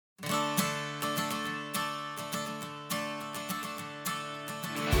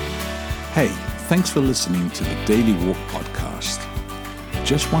Hey, thanks for listening to the Daily Walk podcast.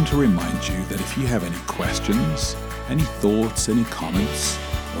 Just want to remind you that if you have any questions, any thoughts, any comments,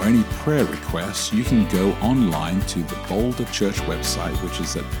 or any prayer requests, you can go online to the Boulder Church website, which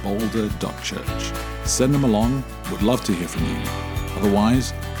is at boulder.church. Send them along. Would love to hear from you.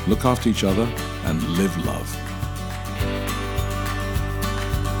 Otherwise, look after each other and live love.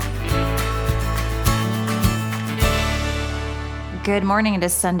 Good morning. It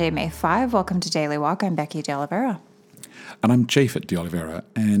is Sunday, May 5. Welcome to Daily Walk. I'm Becky De Oliveira. And I'm Japhet De Oliveira,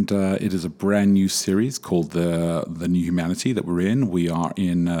 and it is a brand new series called The New Humanity that we're in. We are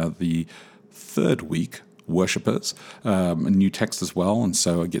in the third week, Worshippers, a new text as well. And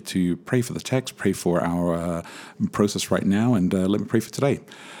so I get to pray for the text, pray for our process right now, and let me pray for today.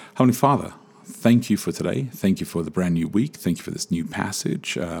 Heavenly Father, thank you for today. Thank you for the brand new week. Thank you for this new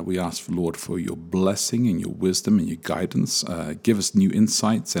passage. We ask, Lord, for your blessing and your wisdom and your guidance. Give us new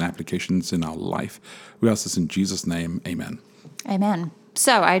insights and applications in our life. We ask this in Jesus' name. Amen. Amen.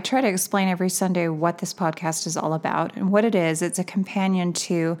 So I try to explain every Sunday what this podcast is all about. And what it is, it's a companion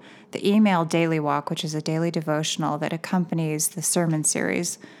to the email Daily Walk, which is a daily devotional that accompanies the sermon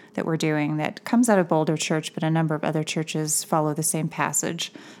series that we're doing that comes out of Boulder Church, but a number of other churches follow the same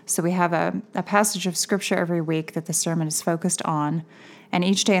passage. So we have a passage of Scripture every week that the sermon is focused on. And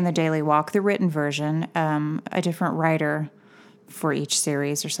each day in the Daily Walk, the written version, a different writer for each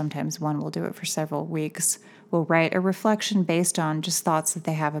series, or sometimes one will do it for several weeks, will write a reflection based on just thoughts that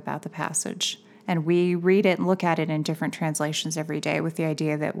they have about the passage. And we read it and look at it in different translations every day with the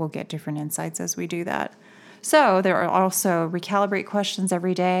idea that we'll get different insights as we do that. So there are also recalibrate questions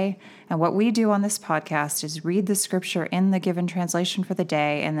every day. And what we do on this podcast is read the scripture in the given translation for the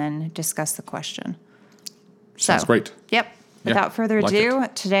day and then discuss the question. Sounds great. Yep. Without further ado,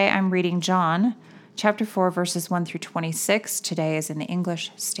 like today I'm reading John chapter 4, verses 1 through 26. Today is in the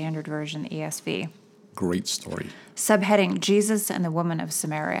English Standard Version, the ESV. Great story. Subheading, Jesus and the Woman of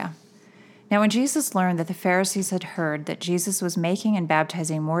Samaria. Now when Jesus learned that the Pharisees had heard that Jesus was making and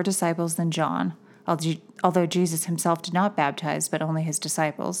baptizing more disciples than John, although Jesus himself did not baptize, but only his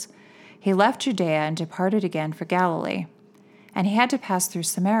disciples, he left Judea and departed again for Galilee. And he had to pass through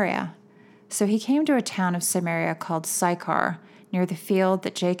Samaria. So he came to a town of Samaria called Sychar, near the field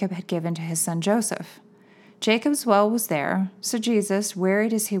that Jacob had given to his son Joseph. Jacob's well was there, so Jesus,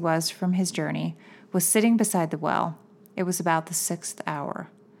 wearied as he was from his journey, was sitting beside the well. It was about the 6th hour.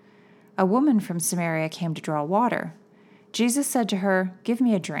 A woman from Samaria came to draw water. Jesus said to her, "Give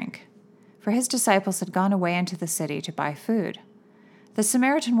me a drink," for his disciples had gone away into the city to buy food. The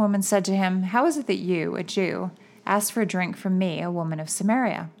Samaritan woman said to him, "How is it that you, a Jew, ask for a drink from me, a woman of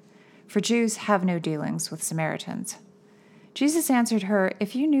Samaria? For Jews have no dealings with Samaritans." Jesus answered her,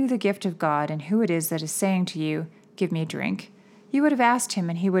 "If you knew the gift of God and who it is that is saying to you, 'Give me a drink,' you would have asked him,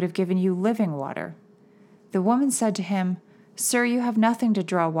 and he would have given you living water." The woman said to him, "Sir, you have nothing to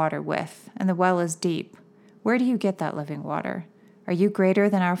draw water with, and the well is deep. Where do you get that living water? Are you greater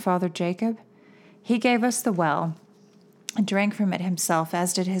than our father Jacob? He gave us the well and drank from it himself,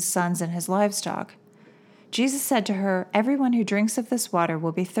 as did his sons and his livestock." Jesus said to her, "Everyone who drinks of this water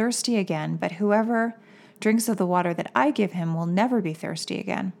will be thirsty again, but whoever drinks of the water that I give him will never be thirsty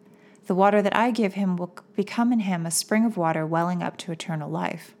again. The water that I give him will become in him a spring of water welling up to eternal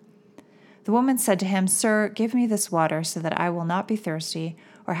life." The woman said to him, "Sir, give me this water so that I will not be thirsty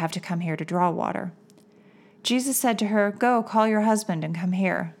or have to come here to draw water." Jesus said to her, "Go, call your husband and come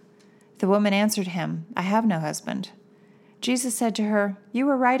here." The woman answered him, "I have no husband." Jesus said to her, "You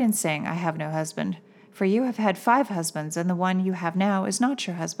were right in saying, 'I have no husband,' for you have had 5 husbands, and the one you have now is not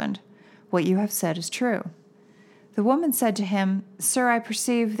your husband. What you have said is true." The woman said to him, "Sir, I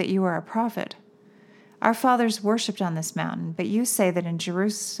perceive that you are a prophet. Our fathers worshipped on this mountain, but you say that in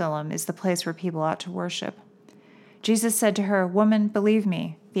Jerusalem is the place where people ought to worship." Jesus said to her, "Woman, believe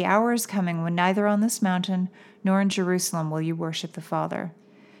me, the hour is coming when neither on this mountain nor in Jerusalem will you worship the Father.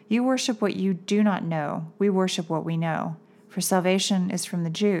 You worship what you do not know. We worship what we know, for salvation is from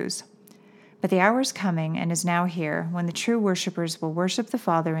the Jews. But the hour is coming and is now here when the true worshipers will worship the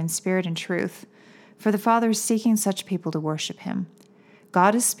Father in spirit and truth, for the Father is seeking such people to worship him.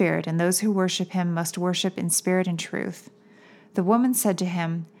 God is spirit, and those who worship him must worship in spirit and truth." The woman said to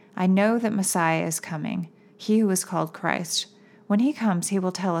him, "I know that Messiah is coming, he who is called Christ. When he comes, he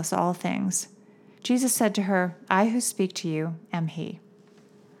will tell us all things." Jesus said to her, "I who speak to you am he."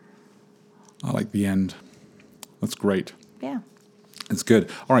 I like the end. That's great. Yeah. It's good.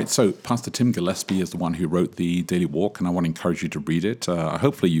 All right, so Pastor Tim Gillespie is the one who wrote the Daily Walk, and I want to encourage you to read it.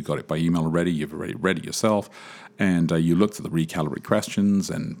 Hopefully you got it by email already. You've already read it yourself, and you looked at the recalibrate questions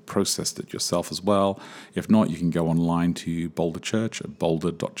and processed it yourself as well. If not, you can go online to Boulder Church at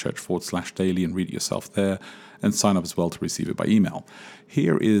boulder.church/daily and read it yourself there, and sign up as well to receive it by email.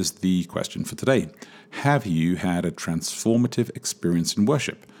 Here is the question for today. Have you had a transformative experience in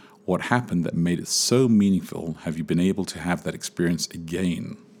worship? What happened that made it so meaningful? Have you been able to have that experience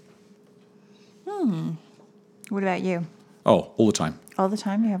again? What about you? Oh, all the time. All the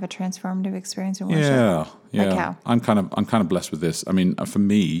time you have a transformative experience in worship? Yeah. Like how? I'm kind of blessed with this. I mean, for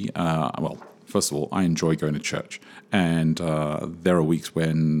me, first of all, I enjoy going to church, and there are weeks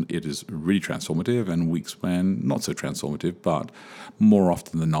when it is really transformative, and weeks when not so transformative. But more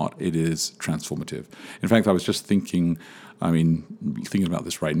often than not, it is transformative. In fact, I was just thinking about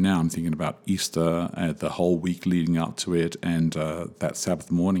this right now. I'm thinking about Easter, the whole week leading up to it, and that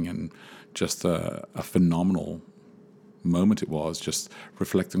Sabbath morning, and just a phenomenal moment it was, just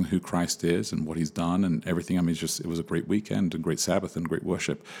reflecting who Christ is and what he's done and everything. I mean, it was a great weekend and great Sabbath and great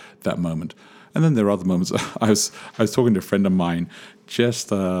worship that moment. And then there are other moments. I was talking to a friend of mine just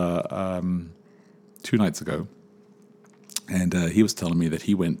 2 nights ago, and he was telling me that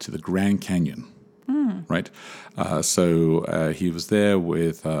he went to the Grand Canyon. Right, so he was there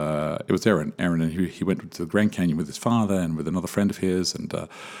with it was Aaron, and he went to the Grand Canyon with his father and with another friend of his, and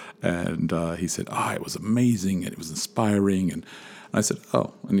he said, it was amazing and it was inspiring, and I said,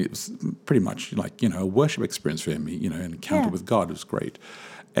 and it was pretty much like a worship experience for him, an encounter with God. It was great,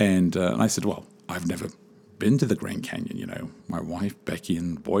 and I said, well, I've never been to the Grand Canyon. My wife Becky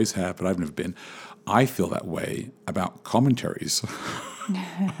and the boys have, but I've never been. I feel that way about commentaries.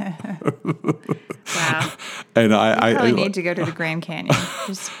 Wow. And I probably need to go to the Grand Canyon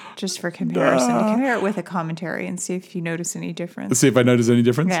just for comparison. Compare it with a commentary and see if you notice any difference. See if I notice any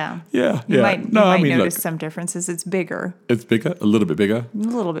difference? Yeah. You might notice some differences. It's bigger. It's bigger? A little bit bigger? A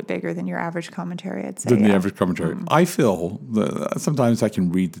little bit bigger than your average commentary, I'd say. Than the average commentary. Mm-hmm. I feel that sometimes I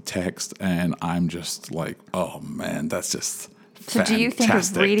can read the text and I'm just like, oh man, that's just fantastic. So do you think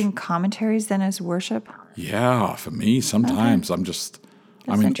of reading commentaries then as worship? Yeah, for me, sometimes I'm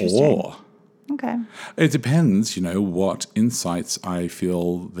in awe. Okay. It depends, what insights I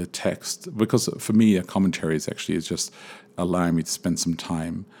feel the text, because for me, a commentary is just allowing me to spend some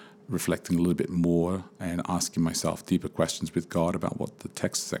time reflecting a little bit more and asking myself deeper questions with God about what the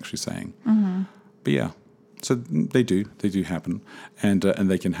text is actually saying. Mm-hmm. But yeah, so they do happen, and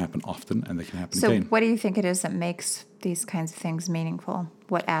they can happen often, and they can happen again. So what do you think it is that makes these kinds of things meaningful?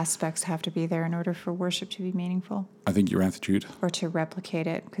 What aspects have to be there in order for worship to be meaningful? I think your attitude. Or to replicate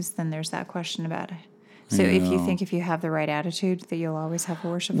it, because then there's that question about it. So if you have the right attitude, that you'll always have a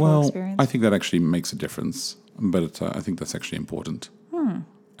worshipful experience? I think that actually makes a difference, but I think that's actually important.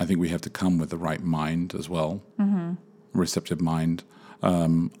 I think we have to come with the right mind as well, receptive mind.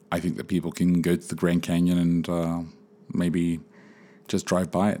 I think that people can go to the Grand Canyon and maybe just drive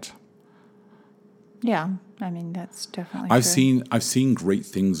by it. Yeah, I mean, that's definitely true. I've seen great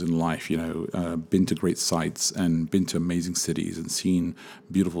things in life, been to great sites and been to amazing cities and seen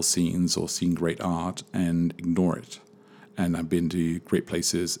beautiful scenes or seen great art and ignore it. And I've been to great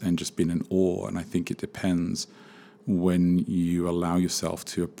places and just been in awe. And I think it depends when you allow yourself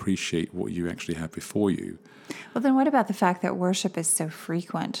to appreciate what you actually have before you. Well, then what about the fact that worship is so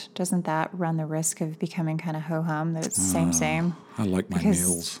frequent? Doesn't that run the risk of becoming kind of ho-hum, that it's the same? I like my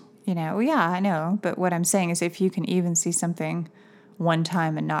meals. Yeah, I know. But what I'm saying is if you can even see something one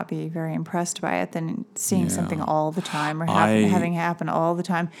time and not be very impressed by it, then seeing something all the time or having happen all the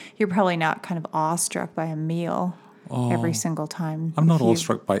time, you're probably not kind of awestruck by a meal every single time. I'm not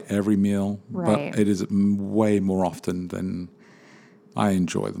awestruck by every meal, right. But it is way more often than I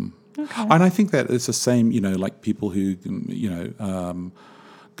enjoy them. Okay. And I think that it's the same, like people who,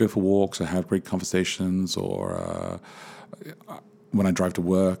 go for walks or have great conversations or when I drive to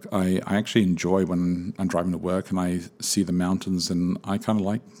work, I actually enjoy when I'm driving to work and I see the mountains and I kind of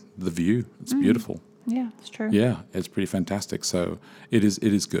like the view. It's beautiful. Yeah, it's true. Yeah, it's pretty fantastic. So it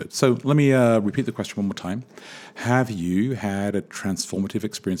is good. So let me repeat the question one more time. Have you had a transformative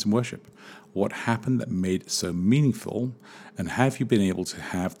experience in worship? What happened that made it so meaningful? And have you been able to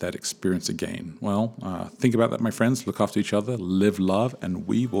have that experience again? Well, think about that, my friends. Look after each other, live love, and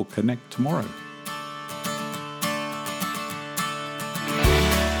we will connect tomorrow.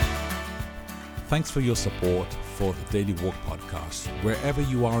 Thanks for your support for the Daily Walk podcast. Wherever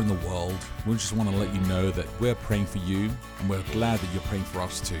you are in the world, we just want to let you know that we're praying for you and we're glad that you're praying for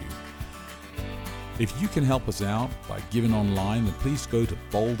us too. If you can help us out by giving online, then please go to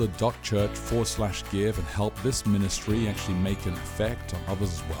boulder.church/give and help this ministry actually make an effect on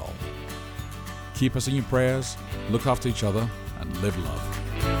others as well. Keep us in your prayers, look after each other, and live love.